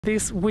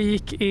This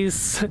week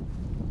is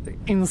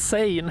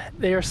insane.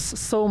 There's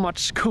so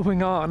much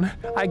going on.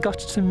 I got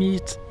to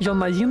meet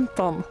Jonna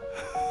Jinton.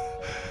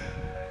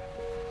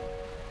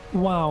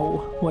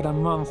 Wow, what a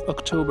month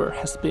October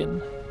has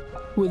been,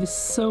 with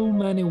so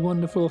many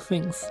wonderful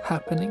things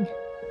happening.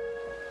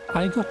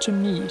 I got to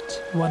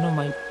meet one of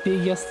my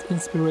biggest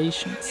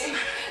inspirations.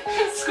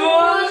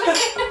 School!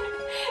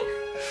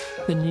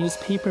 The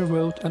newspaper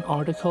wrote an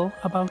article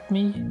about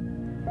me,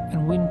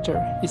 and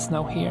winter is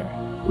now here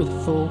with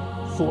full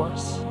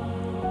force.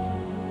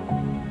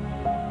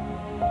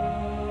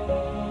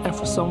 And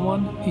for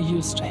someone who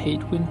used to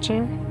hate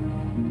winter,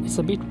 it's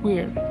a bit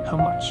weird how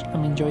much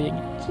I'm enjoying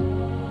it.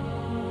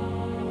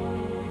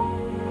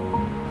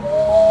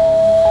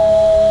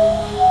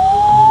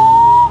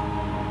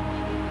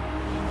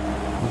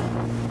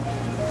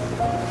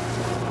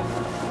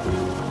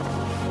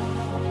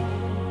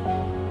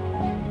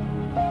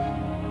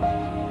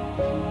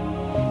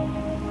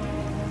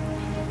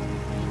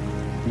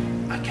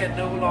 I can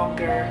no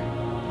longer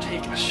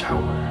take a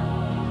shower.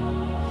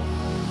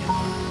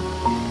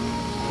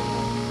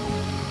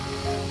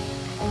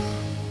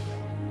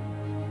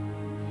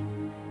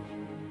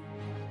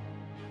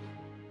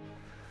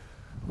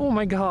 Oh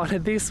my god,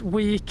 this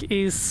week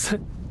is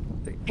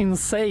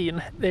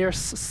insane. There's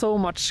so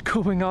much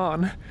going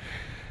on.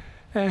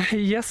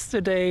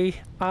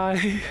 Yesterday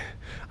I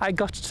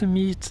got to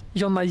meet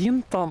Jonna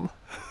Jinton,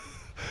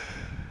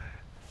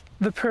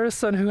 the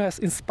person who has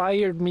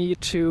inspired me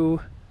to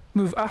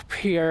move up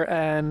here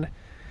and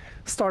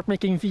start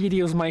making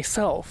videos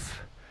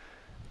myself.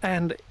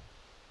 And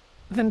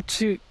then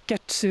to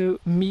get to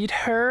meet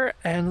her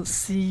and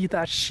see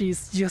that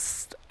she's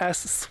just as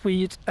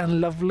sweet and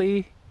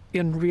lovely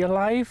in real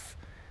life,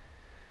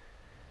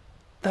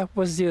 that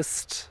was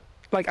just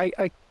like,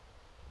 I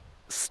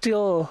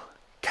still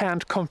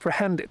can't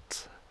comprehend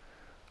it.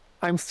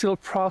 I'm still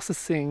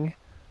processing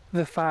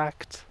the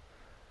fact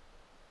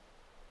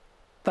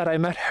that I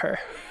met her.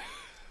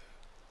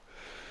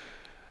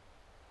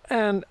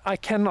 And I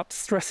cannot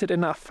stress it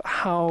enough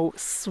how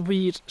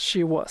sweet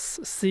she was.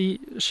 See,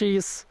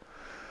 she's,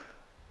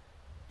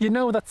 you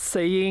know that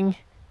saying,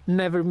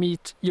 never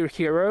meet your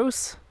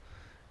heroes?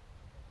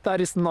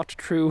 That is not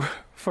true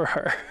for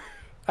her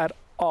at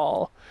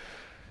all.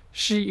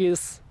 She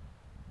is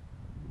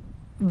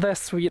the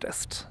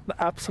sweetest, the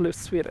absolute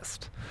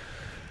sweetest.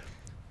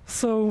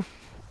 So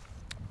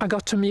I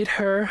got to meet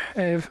her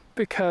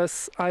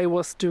because I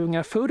was doing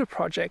a photo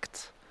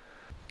project,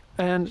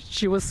 and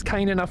she was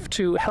kind enough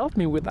to help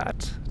me with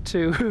that,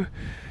 to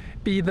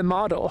be the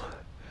model.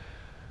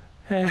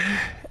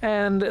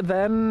 And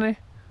then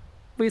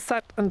we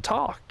sat and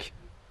talked.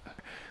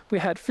 We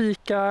had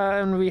fika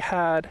and we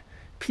had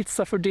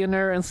pizza for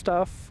dinner and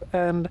stuff,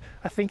 and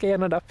I think I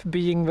ended up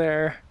being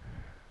there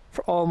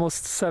for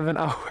almost 7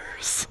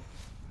 hours.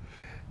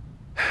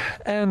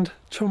 And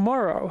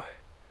tomorrow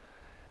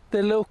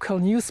the local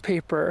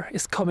newspaper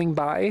is coming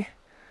by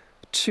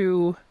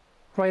to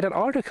write an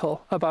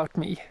article about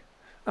me,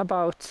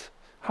 about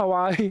how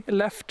I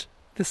left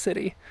the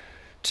city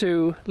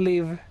to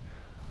live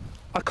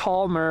a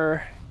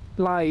calmer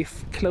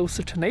life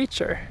closer to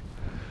nature.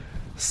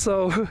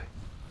 So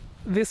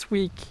this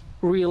week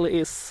really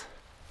is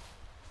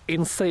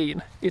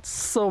insane. It's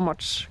so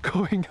much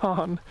going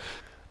on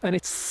and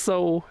it's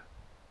so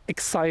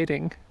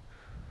exciting,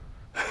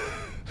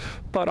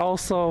 but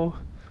also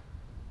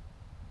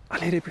a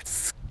little bit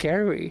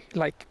scary,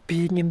 like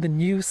being in the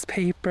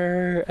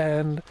newspaper,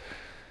 and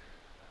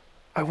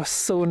I was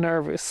so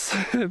nervous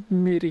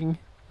meeting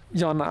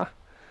Jonna.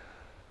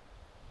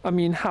 I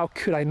mean, how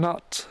could I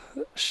not?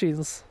 She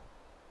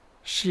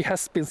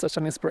has been such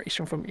an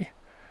inspiration for me.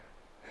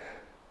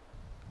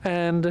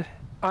 And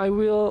I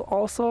will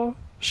also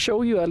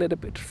show you a little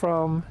bit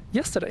from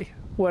yesterday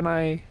when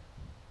I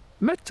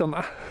met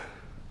Jonna.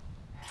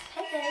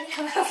 Hej!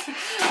 Ska vi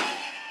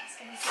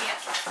se.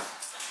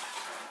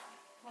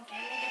 Vad kan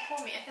jag lägga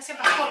på mer? Jag ska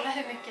bara kolla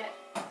hur mycket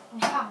i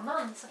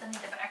pannan så att den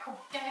inte börjar koka.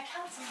 Jag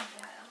kan så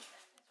mycket här.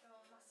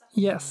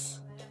 Yes,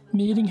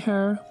 meeting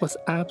her was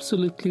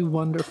absolutely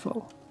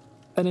wonderful.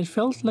 And it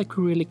felt like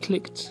we really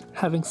clicked,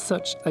 having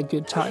such a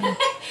good time.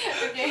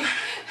 Okay.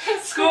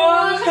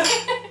 Skål!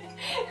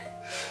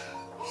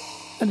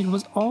 And it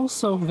was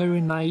also very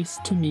nice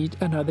to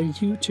meet another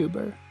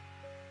YouTuber.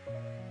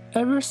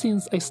 Ever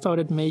since I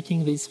started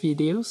making these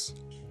videos,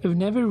 I've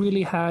never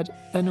really had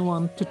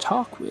anyone to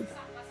talk with,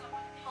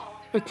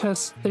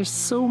 because there's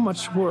so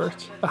much work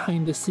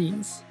behind the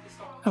scenes,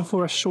 and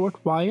for a short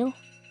while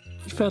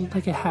it felt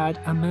like I had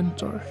a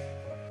mentor.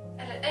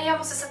 Jag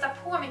måste sätta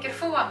på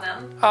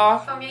mikrofonen.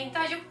 Ja. För om jag inte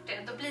har gjort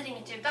det, då blir det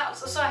inget ljud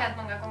alls. Och så har det hänt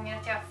många gånger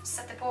att jag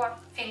sätter på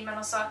filmen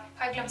och så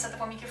har jag glömt sätta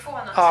på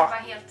mikrofonen. Så jag var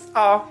helt...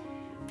 Ja.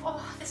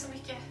 Det är så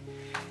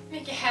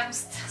mycket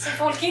hemskt som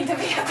folk inte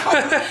vet om.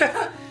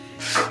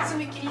 Så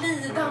mycket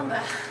lidande.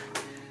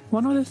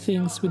 One of the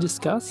things we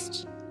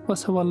discussed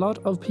was how a lot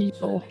of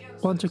people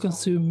want to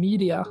consume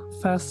media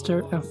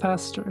faster and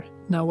faster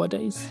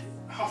nowadays.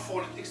 Har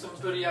folk liksom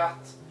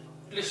börjat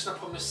lyssna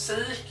på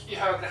musik i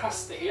högre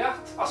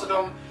hastighet?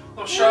 Alltså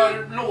De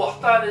kör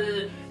låtar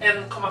i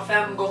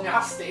 1,5 gånger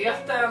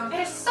hastigheten. Är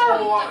det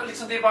sant? Och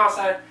liksom det är bara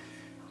så här.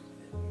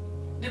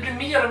 Det blir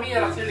mer och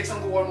mer att vi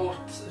liksom går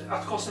mot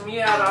att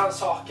konsumera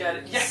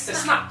saker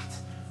jättesnabbt.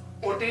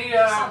 Och det,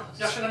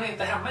 jag känner mig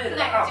inte hemma i det.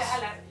 Nej, alls. inte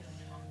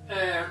jag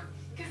heller.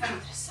 Gud vad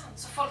intressant.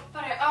 Så folk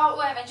börjar, ja,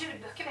 och även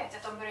ljudböcker vet jag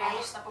att de börjar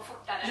lyssna på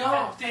fortare. Ja, för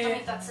att de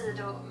inte har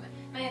tid och,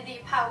 men det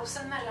är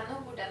pausen mellan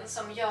orden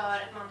som gör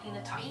att man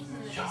hinner ta in.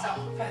 Ja,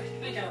 Liksom.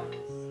 verkligen.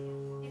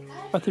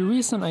 But the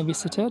reason I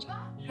visited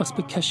was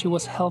because she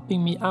was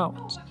helping me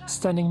out,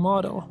 standing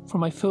model for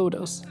my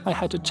photos I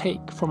had to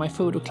take for my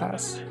photo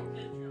class.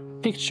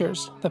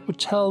 Pictures that would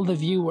tell the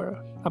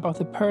viewer about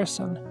the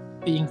person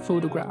being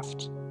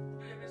photographed.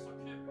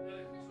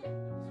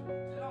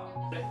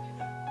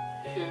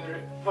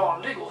 Hur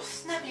vanlig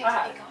ost När blev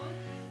är. du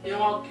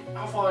vegan? Jag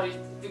har varit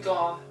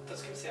vegan, då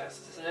ska vi se så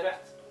att jag säger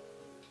rätt.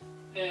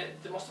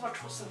 Det måste vara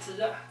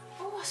 2010.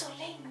 Så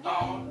länge?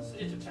 Ja, så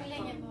det är typ Hur 13.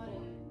 länge var det?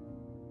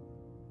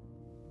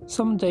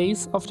 Some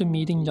days after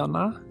meeting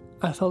Jonna,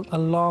 I felt a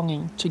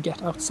longing to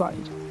get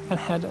outside and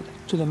headed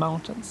to the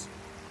mountains.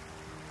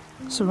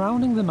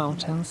 Surrounding the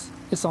mountains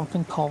is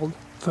something called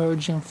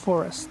virgin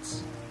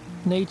forests,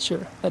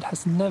 nature that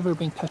has never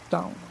been cut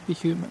down by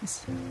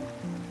humans.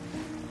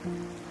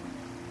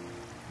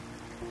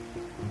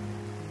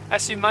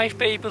 As you might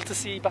be able to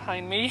see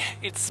behind me,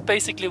 it's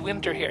basically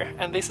winter here,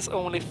 and this is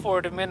only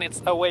 40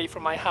 minutes away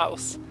from my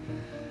house.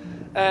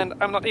 And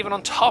I'm not even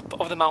on top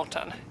of the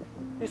mountain.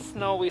 This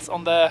snow is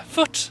on the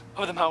foot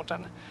of the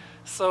mountain,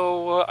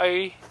 so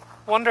I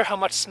wonder how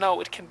much snow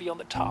it can be on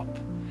the top.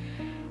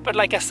 But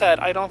like I said,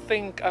 I don't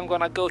think I'm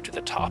gonna go to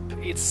the top.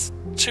 It's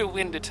too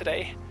windy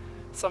today,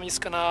 so I'm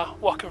just gonna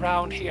walk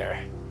around here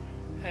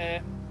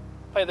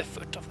by the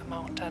foot of the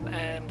mountain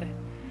and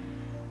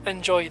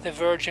enjoy the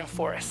virgin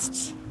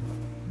forests.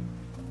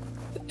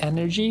 The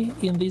energy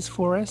in these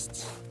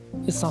forests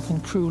is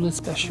something truly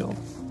special.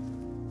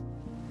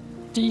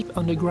 Deep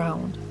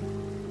underground,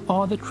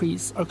 all the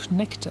trees are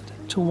connected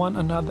to one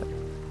another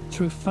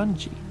through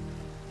fungi,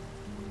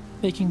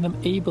 making them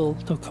able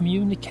to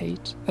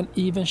communicate and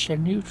even share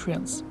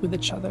nutrients with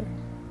each other.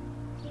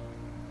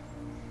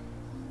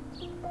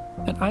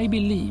 And I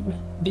believe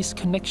this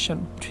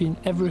connection between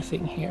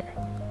everything here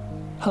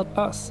help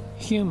us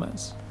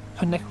humans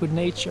connect with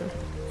nature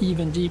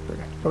even deeper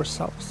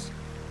ourselves.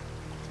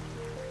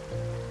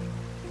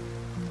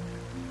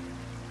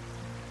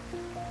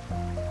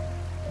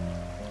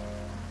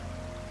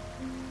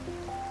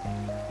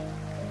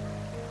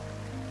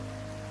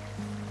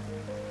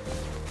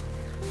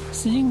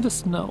 Seeing the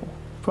snow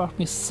brought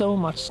me so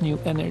much new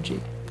energy,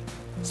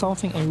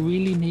 something I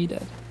really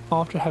needed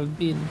after having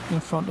been in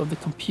front of the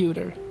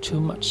computer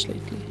too much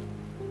lately.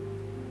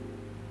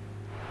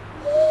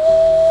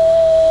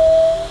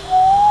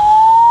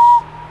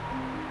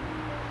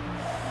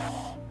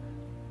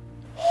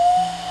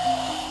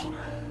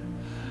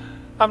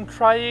 I'm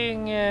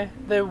trying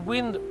the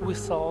wind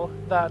whistle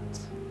that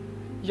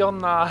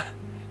Jonna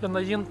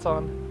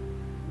Jinton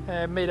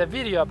made a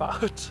video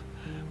about,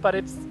 but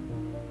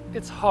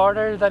it's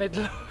harder than it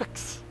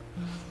looks.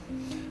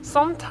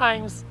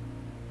 Sometimes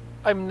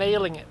I'm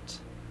nailing it,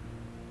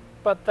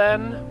 but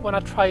then when I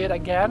try it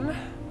again,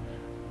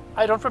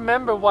 I don't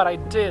remember what I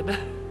did.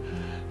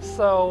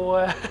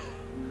 So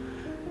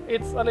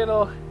it's a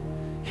little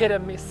hit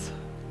and miss.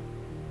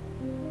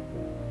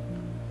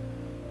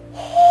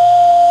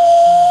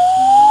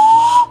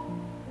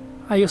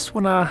 I just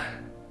wanna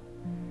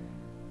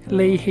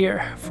lay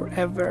here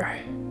forever.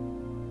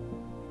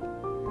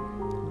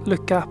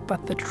 Look up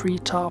at the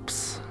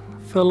treetops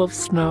full of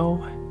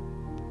snow.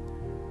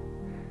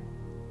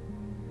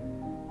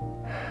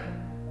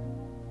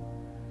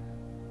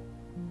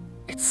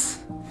 It's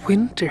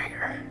winter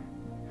here.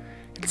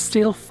 It's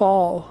still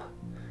fall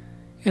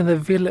in the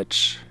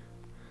village.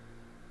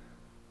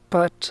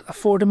 But a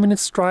 40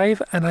 minutes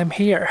drive and I'm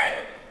here.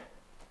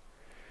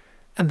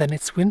 And then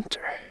it's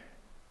winter.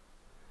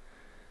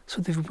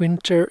 So the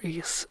winter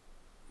is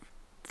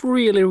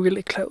really,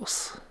 really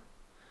close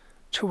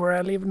to where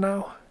I live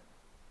now.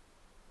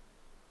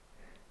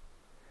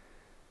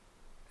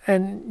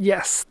 And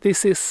yes,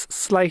 this is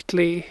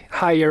slightly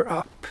higher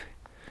up.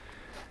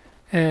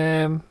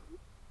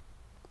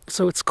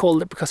 So it's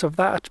colder because of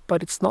that,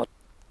 but it's not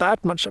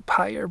that much up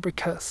higher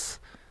because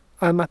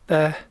I'm at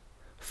the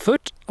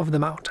foot of the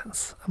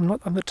mountains. I'm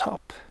not on the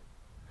top.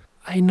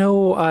 I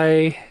know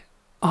I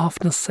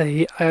often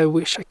say I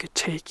wish I could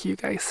take you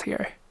guys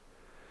here.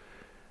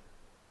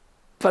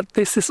 But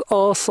this is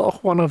also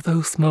one of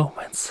those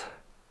moments.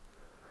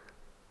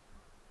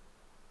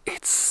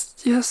 It's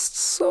just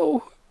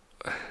so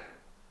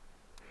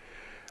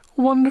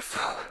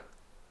wonderful.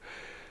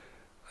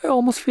 I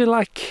almost feel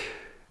like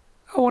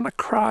I want to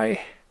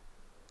cry.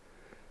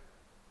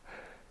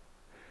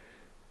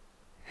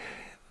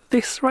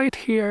 This right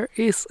here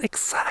is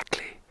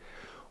exactly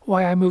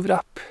why I moved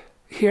up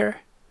here.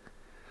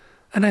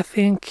 And I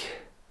think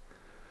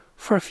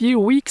for a few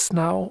weeks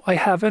now I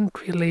haven't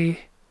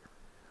really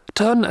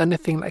done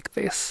anything like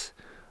this.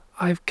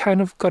 I've kind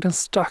of gotten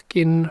stuck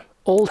in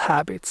old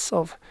habits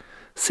of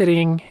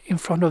sitting in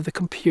front of the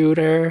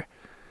computer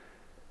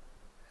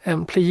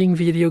and playing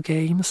video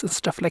games and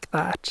stuff like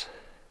that.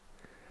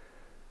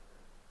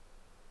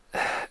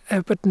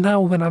 But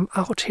now when I'm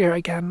out here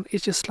again,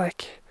 it's just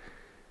like,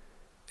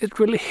 it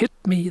really hit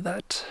me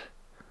that,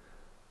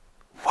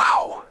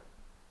 wow,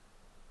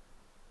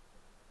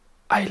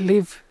 I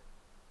live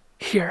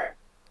here.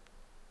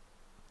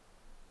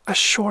 A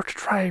short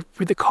drive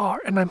with the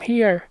car and I'm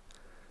here.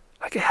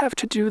 Like, I have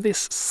to do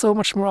this so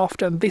much more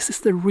often. This is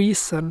the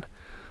reason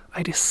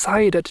I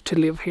decided to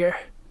live here.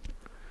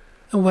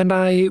 And when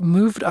I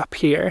moved up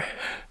here,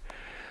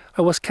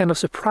 I was kind of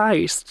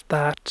surprised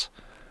that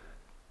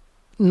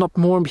not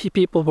more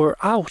people were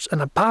out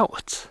and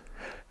about.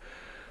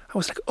 I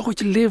was like, oh,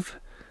 you live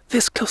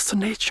this close to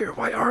nature.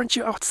 Why aren't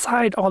you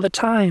outside all the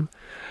time?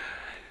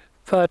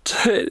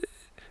 But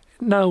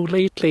now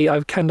lately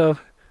I've kind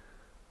of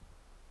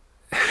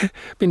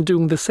been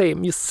doing the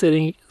same, just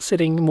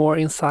sitting more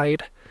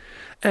inside.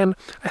 And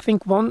I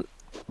think one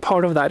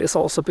part of that is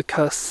also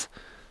because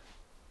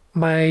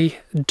my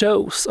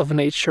dose of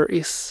nature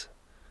is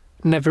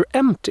never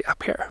empty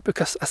up here,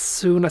 because as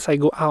soon as I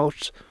go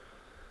out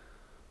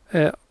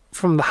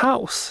from the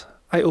house,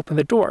 I open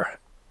the door,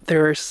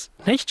 there's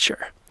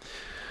nature.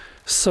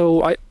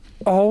 So I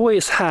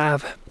always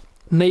have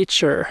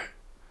nature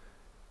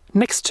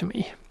next to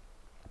me.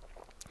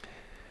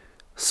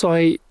 So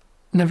I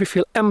never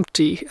feel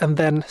empty and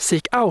then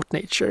seek out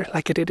nature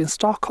like I did in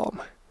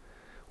Stockholm,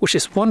 which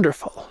is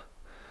wonderful.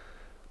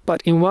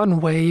 But in one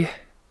way,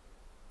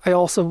 I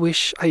also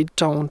wish I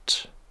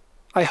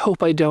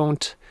hope I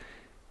don't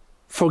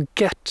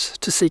forget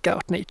to seek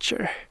out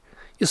nature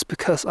just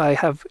because I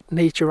have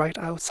nature right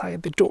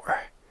outside the door.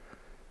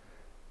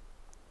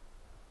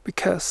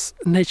 Because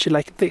nature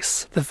like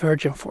this, the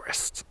virgin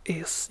forest,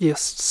 is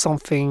just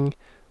something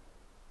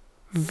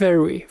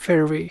very,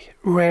 very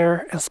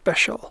rare and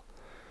special.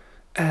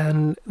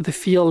 And the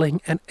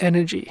feeling and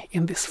energy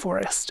in this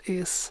forest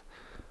is,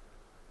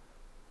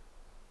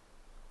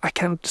 I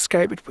can't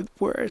describe it with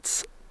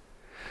words.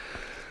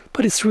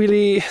 But it's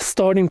really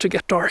starting to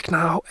get dark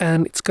now,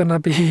 and it's gonna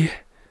be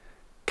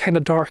kind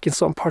of dark in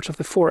some parts of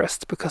the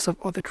forest because of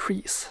other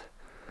trees.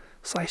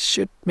 So I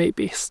should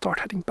maybe start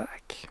heading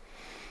back.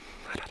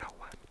 I don't know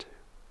what to.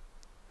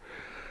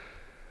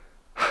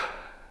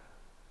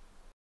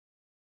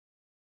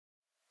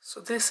 So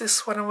this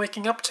is what I'm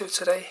waking up to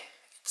today.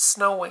 It's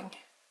snowing,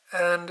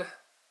 and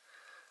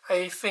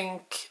I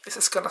think this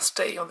is gonna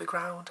stay on the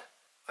ground.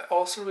 I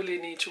also really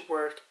need to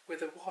work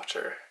with the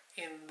water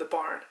in the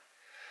barn.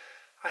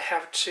 I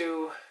have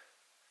to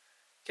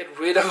get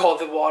rid of all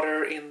the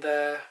water in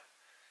the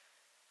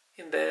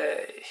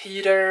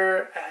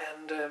heater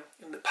and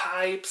in the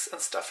pipes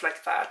and stuff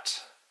like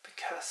that,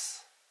 because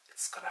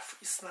it's gonna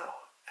freeze now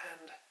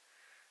and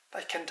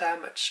that can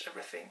damage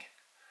everything.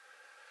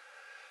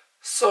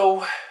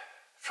 So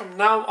from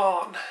now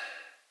on,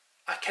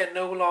 I can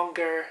no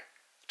longer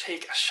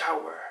take a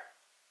shower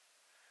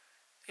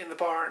in the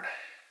barn.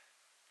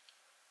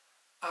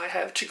 I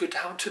have to go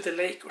down to the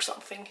lake or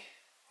something,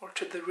 or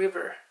to the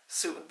river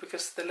soon,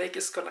 because the lake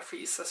is gonna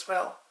freeze as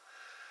well.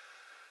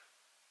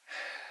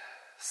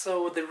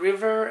 So the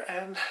river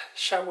and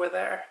shower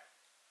there.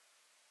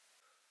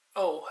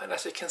 Oh, and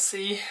as you can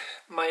see,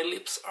 my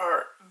lips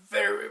are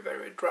very,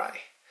 very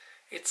dry.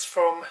 It's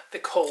from the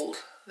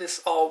cold.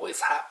 This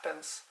always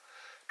happens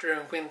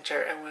during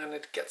winter and when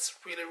it gets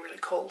really, really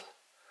cold.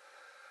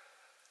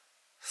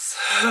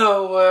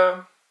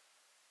 So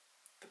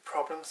the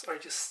problems are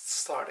just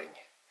starting.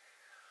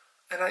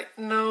 And I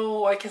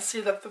know I can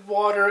see that the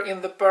water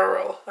in the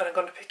barrel that I'm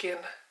gonna pick in,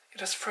 it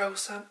has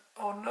frozen.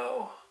 Oh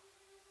no.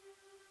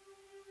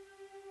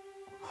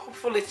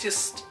 Hopefully it's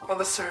just on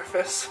the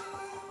surface.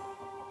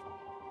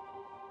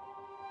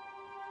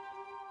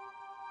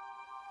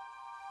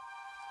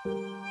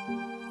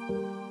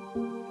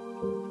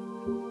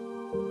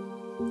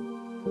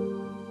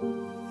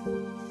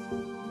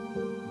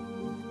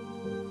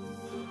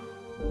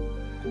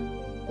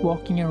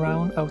 Walking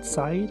around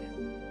outside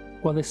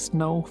while the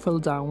snow fell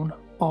down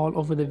all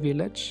over the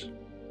village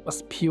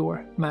was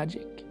pure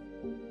magic.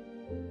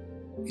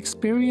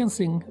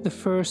 Experiencing the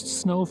first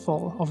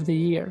snowfall of the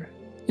year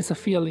is a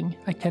feeling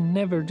I can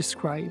never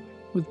describe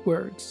with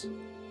words.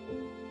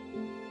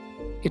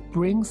 It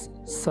brings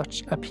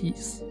such a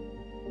peace.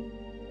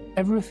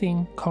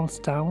 Everything calms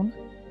down,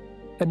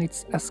 and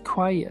it's as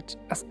quiet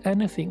as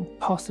anything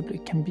possibly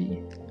can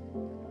be.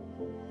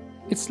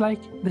 It's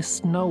like the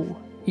snow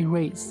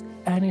erases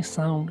any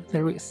sound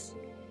there is,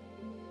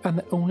 and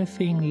the only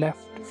thing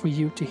left for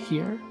you to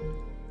hear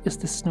is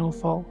the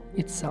snowfall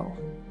itself.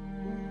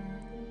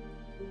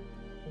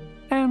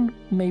 And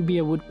maybe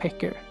a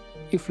woodpecker,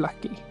 if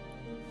lucky.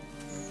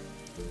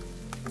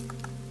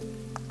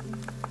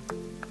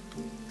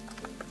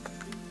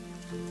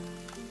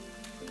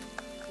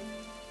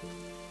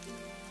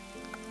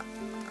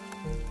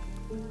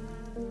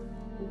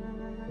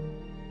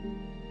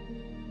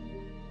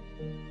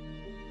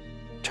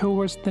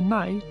 Towards the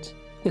night,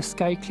 the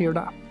sky cleared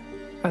up,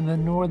 and the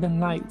northern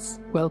lights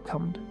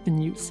welcomed the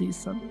new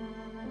season.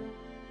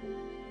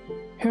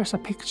 Here's a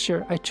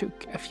picture I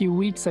took a few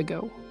weeks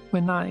ago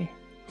when I,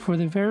 for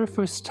the very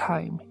first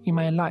time in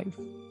my life,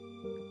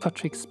 got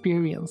to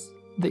experience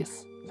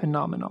this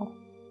phenomenon.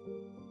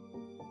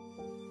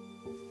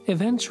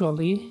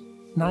 Eventually,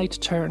 night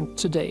turned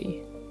to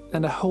day,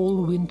 and a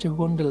whole winter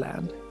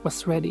wonderland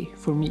was ready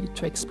for me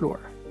to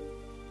explore.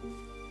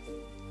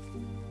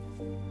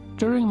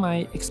 During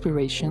my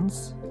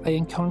explorations, I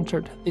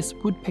encountered this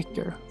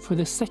woodpecker for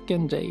the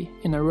second day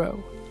in a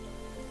row.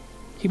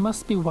 He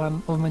must be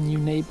one of my new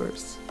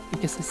neighbors,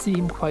 because I see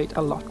him quite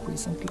a lot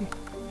recently.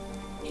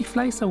 He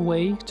flies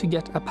away to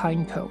get a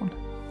pine cone,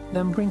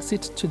 then brings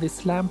it to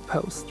this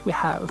lamppost we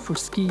have for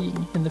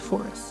skiing in the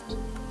forest.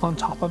 On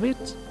top of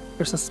it,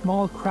 there's a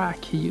small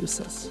crack he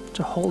uses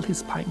to hold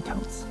his pine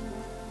cones.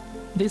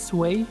 This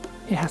way,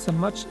 he has a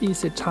much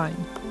easier time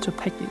to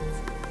peck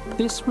it.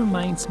 This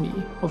reminds me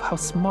of how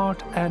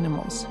smart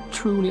animals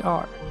truly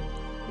are,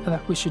 and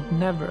that we should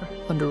never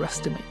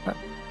underestimate them.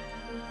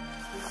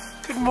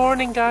 Good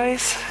morning,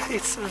 guys.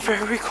 It's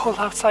very cold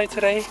outside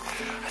today.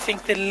 I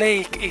think the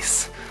lake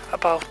is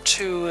about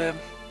to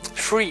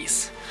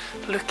freeze.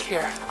 Look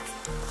here.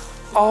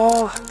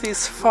 All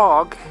this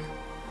fog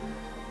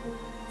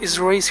is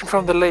rising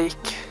from the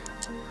lake.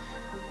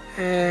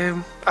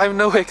 I'm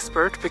no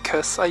expert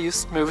because I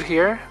just moved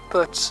here,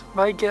 but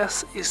my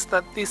guess is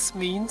that this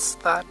means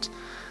that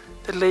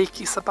the lake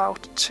is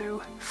about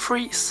to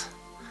freeze.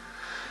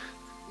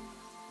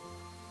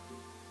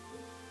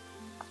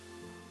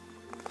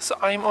 So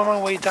I'm on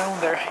my way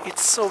down there.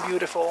 It's so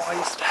beautiful. I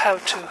just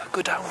have to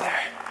go down there.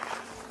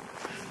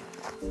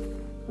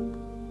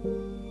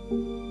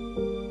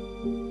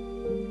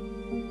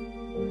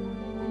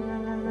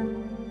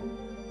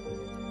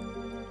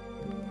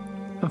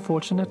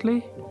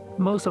 Unfortunately,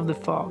 most of the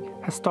fog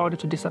has started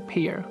to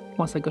disappear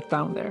once I got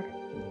down there,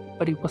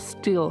 but it was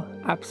still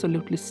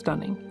absolutely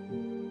stunning.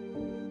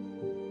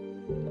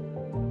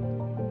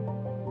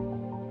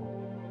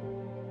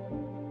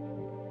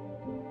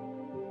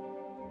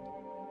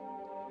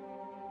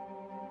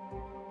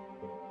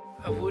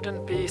 I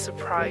wouldn't be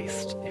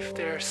surprised if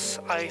there's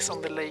ice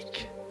on the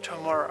lake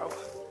tomorrow.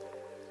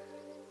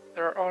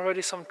 There are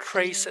already some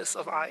traces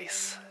of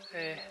ice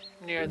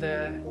near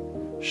the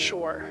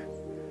shore.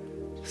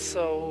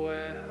 So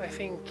I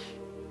think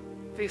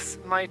this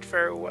might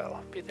very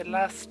well be the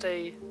last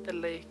day the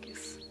lake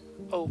is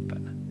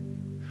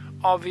open.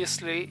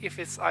 Obviously, if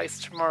it's ice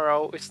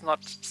tomorrow, it's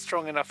not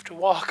strong enough to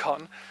walk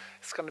on.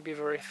 It's going to be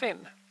very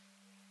thin.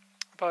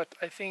 But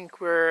I think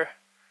we're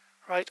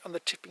right on the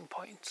tipping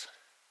point.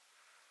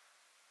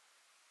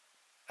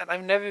 And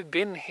I've never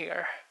been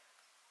here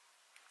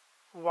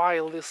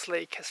while this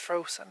lake has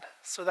frozen.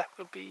 So that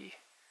will be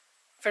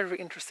very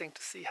interesting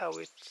to see how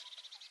it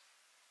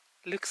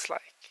looks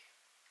like.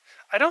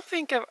 I don't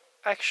think I've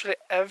actually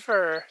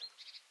ever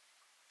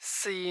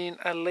seen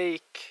a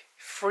lake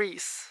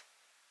freeze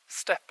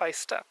step by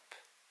step.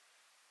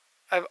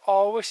 I've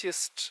always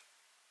just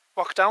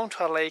walked down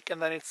to a lake and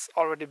then it's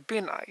already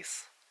been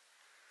ice.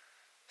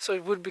 So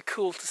it would be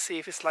cool to see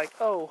if it's like,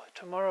 oh,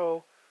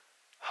 tomorrow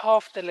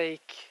half the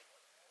lake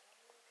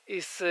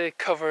is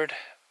covered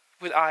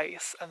with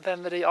ice, and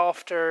then the day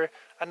after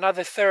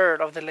another third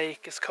of the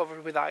lake is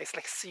covered with ice,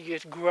 like see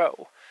it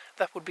grow.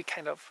 That would be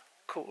kind of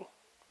cool.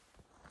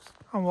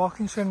 I'm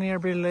walking to a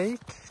nearby lake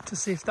to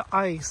see if the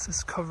ice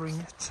is covering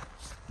it.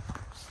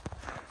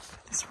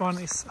 This one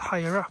is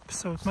higher up,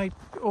 so it might...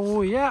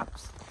 Oh yeah!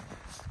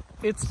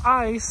 It's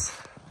ice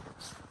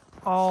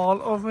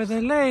all over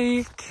the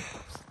lake!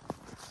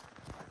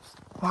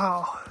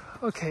 Wow!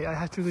 Okay, I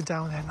have to go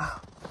down there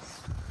now.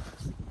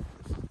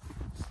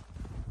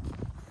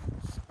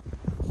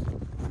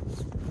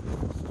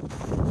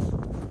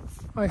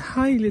 I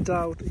highly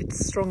doubt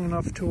it's strong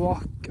enough to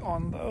walk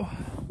on though.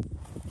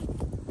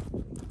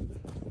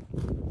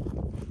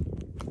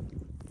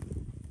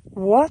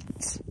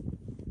 What?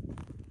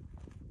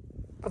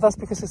 But that's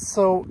because it's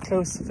so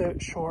close to the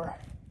shore.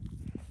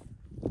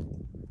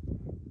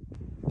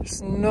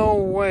 There's no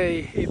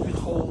way it will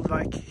hold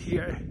like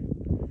here.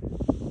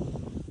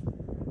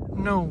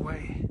 No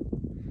way.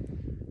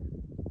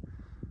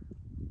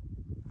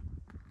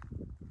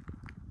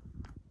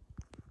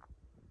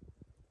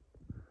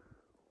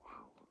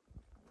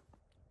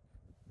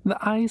 The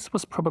ice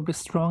was probably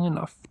strong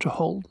enough to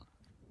hold,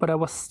 but I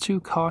was too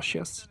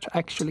cautious to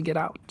actually get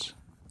out.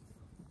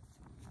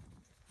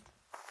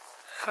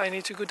 I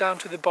need to go down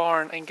to the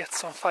barn and get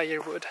some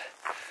firewood.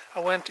 I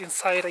went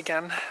inside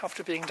again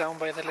after being down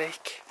by the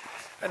lake,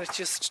 and it's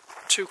just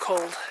too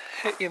cold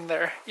in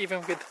there, even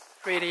with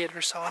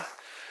radiators on.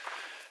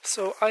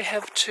 So I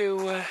have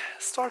to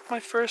start my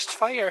first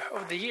fire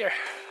of the year.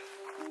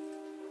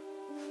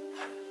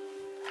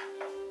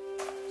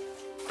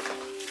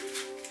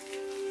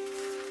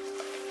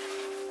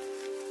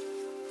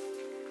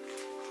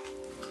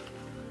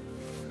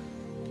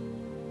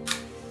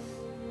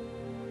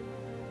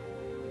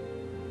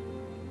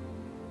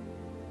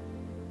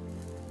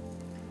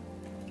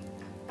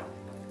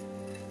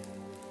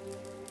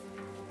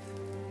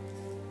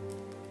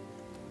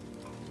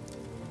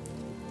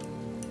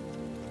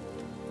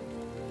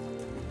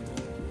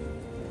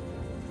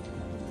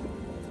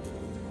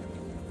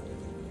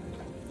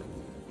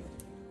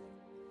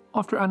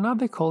 After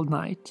another cold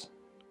night,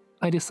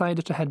 I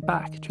decided to head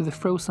back to the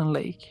frozen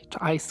lake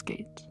to ice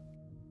skate.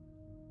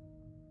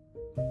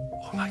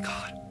 Oh my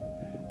god,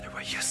 there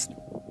was just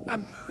a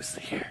moose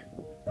here,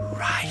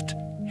 right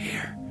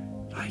here,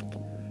 like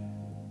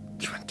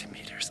 20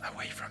 meters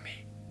away from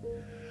me.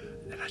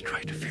 And I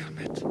tried to film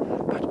it,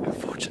 but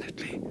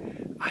unfortunately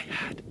I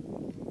had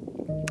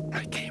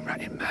my camera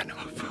in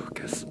manual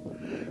focus,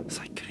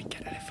 so I couldn't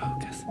get any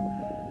focus.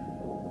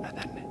 And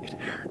then it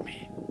hurt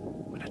me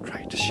when I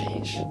tried to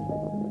change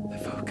the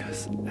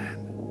focus and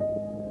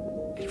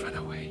it ran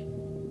away.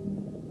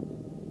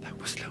 That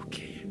was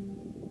low-key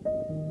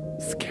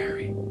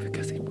scary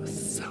because it was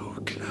so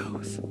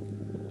close.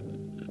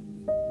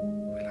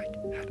 We like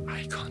had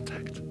eye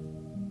contact.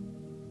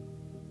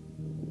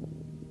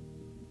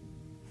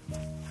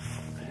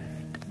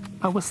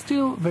 I was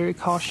still very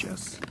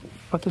cautious,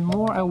 but the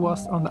more I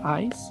was on the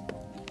ice,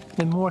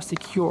 the more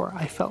secure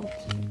I felt.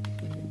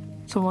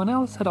 Someone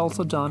else had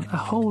also done a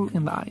hole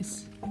in the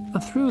ice,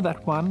 and through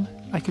that one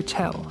I could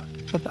tell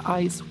that the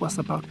ice was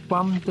about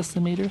 1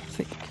 decimeter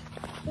thick.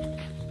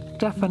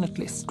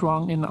 Definitely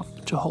strong enough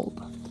to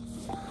hold.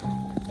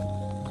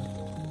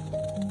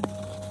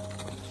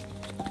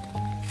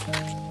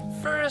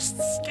 First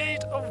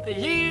skate of the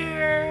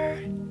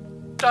year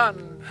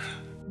done.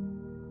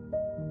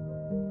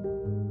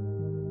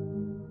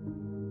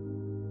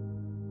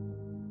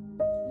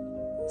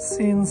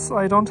 Since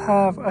I don't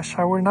have a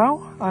shower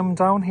now, I'm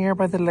down here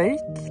by the lake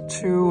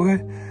to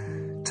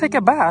take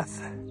a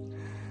bath.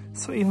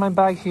 So in my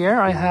bag here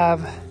I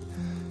have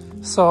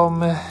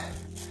some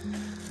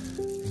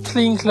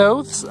clean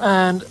clothes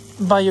and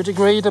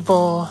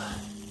biodegradable,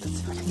 let's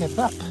see if I can get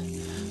that,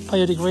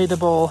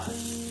 biodegradable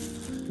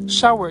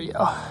shower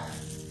gel.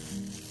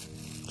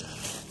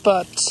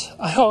 But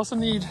I also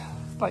need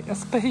like a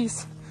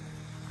space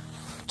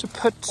to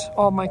put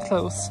all my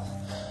clothes.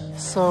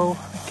 So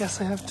I guess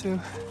I have to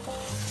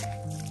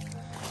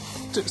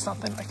do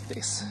something like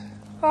this.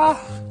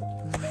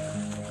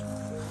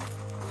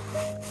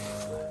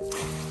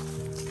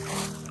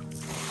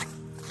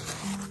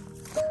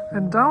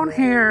 And down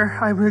here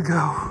I will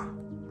go.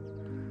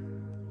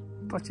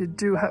 But you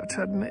do have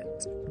to admit,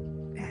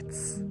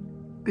 it's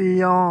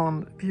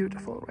beyond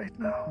beautiful right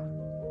now.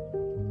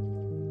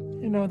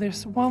 You know,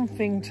 there's one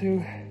thing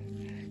to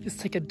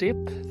just take a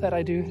dip that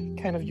I do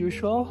kind of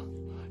usually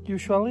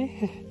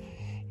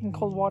in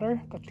cold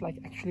water, but like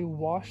actually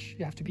wash,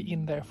 you have to be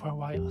in there for a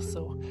while,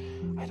 so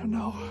I don't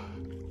know.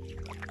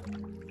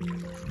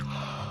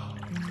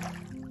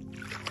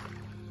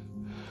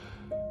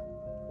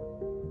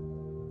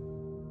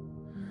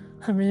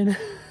 I mean,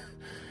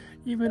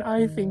 even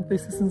I think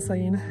this is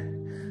insane,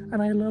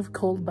 and I love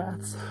cold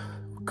baths,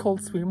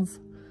 cold swims,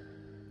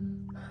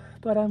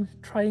 but I'm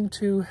trying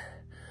to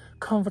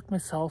comfort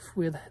myself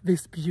with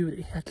this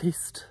beauty at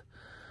least.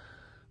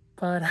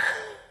 But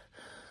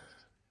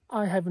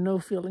I have no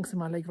feelings in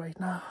my leg right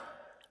now.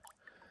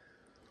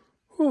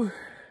 Whew.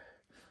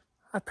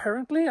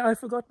 Apparently I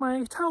forgot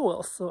my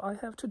towel, so I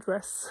have to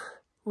dress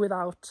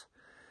without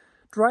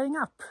drying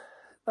up.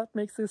 That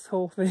makes this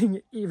whole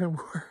thing even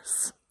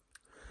worse.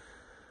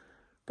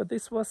 But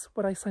this was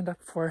what I signed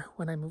up for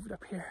when I moved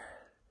up here.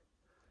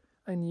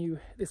 I knew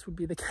this would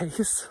be the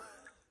case.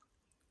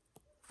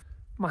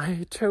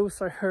 My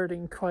toes are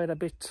hurting quite a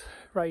bit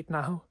right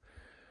now.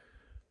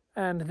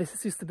 And this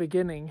is just the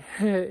beginning.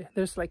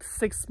 There's like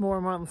 6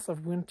 more months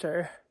of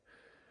winter.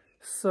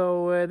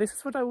 So this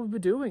is what I will be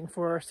doing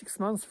for 6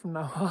 months from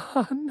now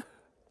on.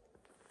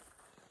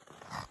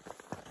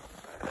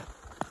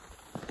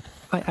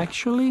 I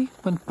actually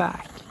went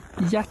back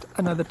yet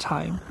another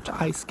time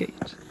to ice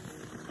skate.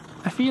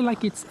 I feel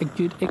like it's a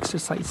good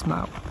exercise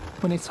now,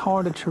 when it's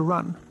harder to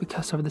run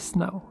because of the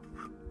snow.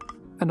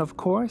 And of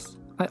course,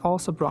 I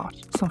also brought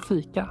some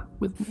fika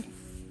with me.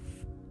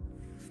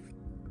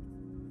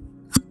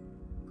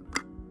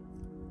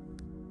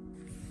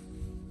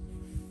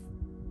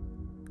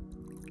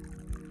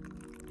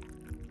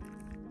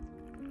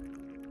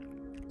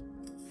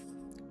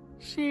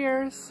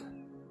 Cheers!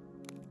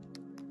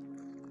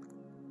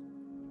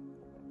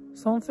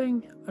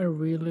 Something I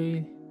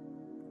really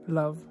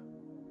love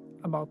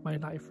about my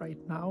life right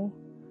now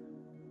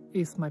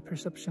is my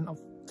perception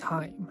of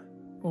time,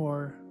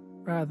 or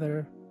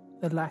rather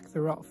the lack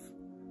thereof.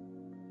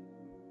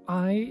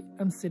 I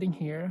am sitting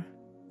here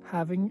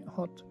having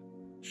hot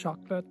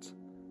chocolate,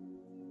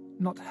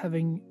 not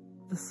having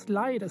the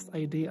slightest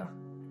idea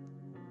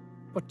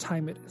what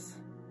time it is.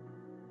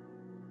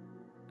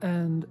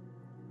 And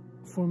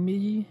for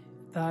me,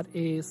 that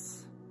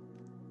is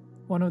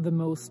one of the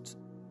most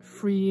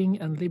freeing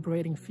and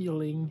liberating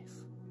feelings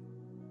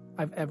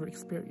I've ever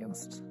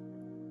experienced.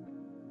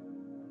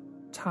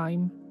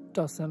 Time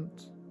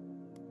doesn't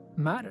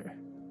matter.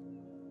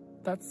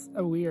 That's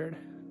a weird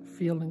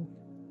feeling,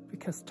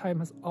 because time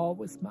has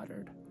always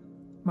mattered.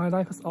 My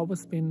life has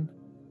always been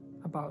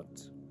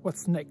about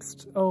what's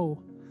next.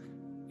 Oh,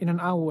 in an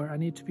hour I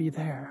need to be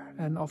there,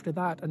 and after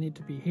that I need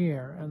to be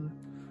here, and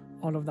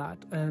all of that.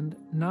 And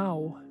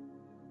now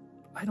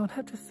I don't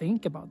have to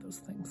think about those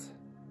things.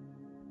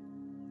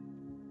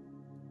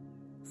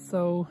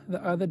 So the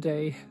other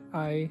day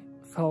I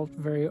felt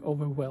very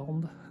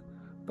overwhelmed,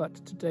 but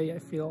today I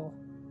feel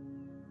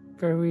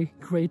very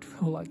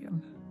grateful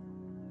again.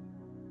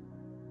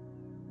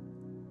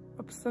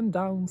 Ups and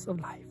downs of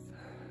life.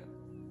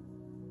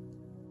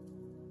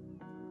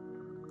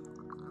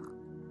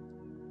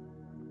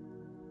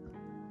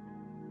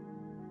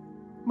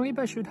 Maybe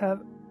I should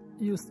have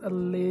used a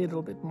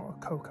little bit more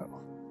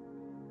cocoa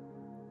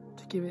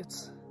to give it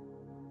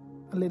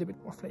a little bit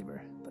more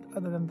flavor, but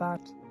other than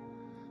that,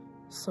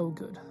 so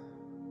good.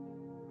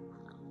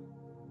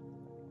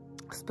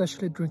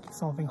 Especially drinking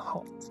something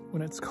hot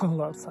when it's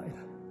cold outside.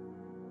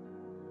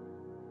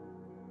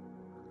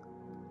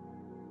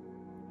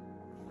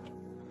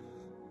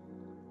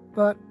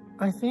 But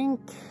I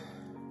think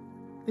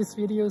this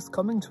video is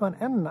coming to an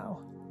end now.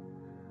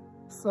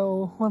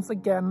 So once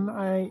again,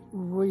 I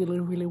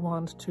really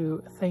want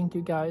to thank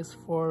you guys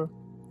for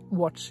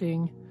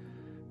watching,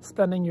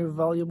 spending your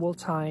valuable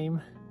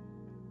time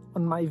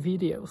on my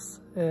videos,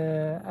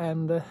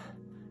 and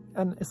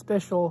a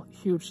special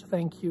huge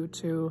thank you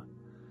to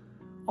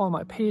all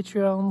my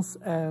Patreons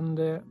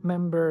and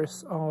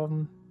members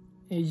on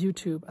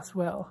YouTube as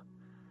well.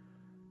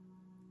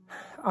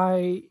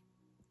 I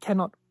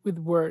cannot with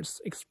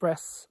words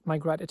express my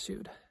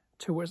gratitude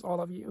towards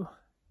all of you.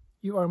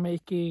 You are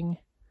making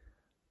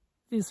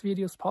these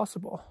videos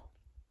possible.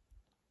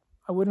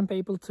 I wouldn't be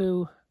able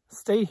to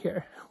stay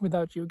here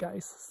without you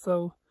guys.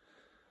 So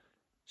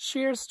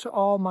cheers to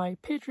all my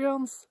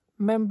Patreons,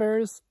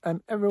 members,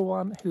 and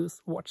everyone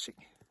who's watching.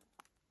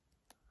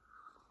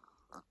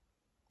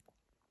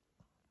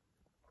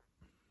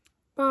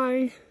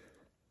 Bye.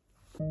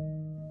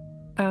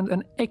 And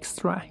an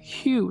extra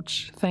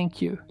huge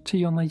thank you to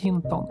Jonna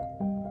Jinton,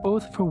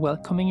 both for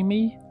welcoming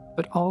me,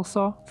 but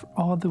also for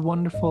all the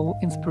wonderful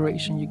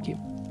inspiration you give.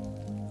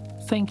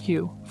 Thank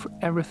you for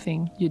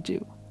everything you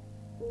do.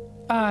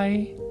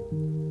 Bye.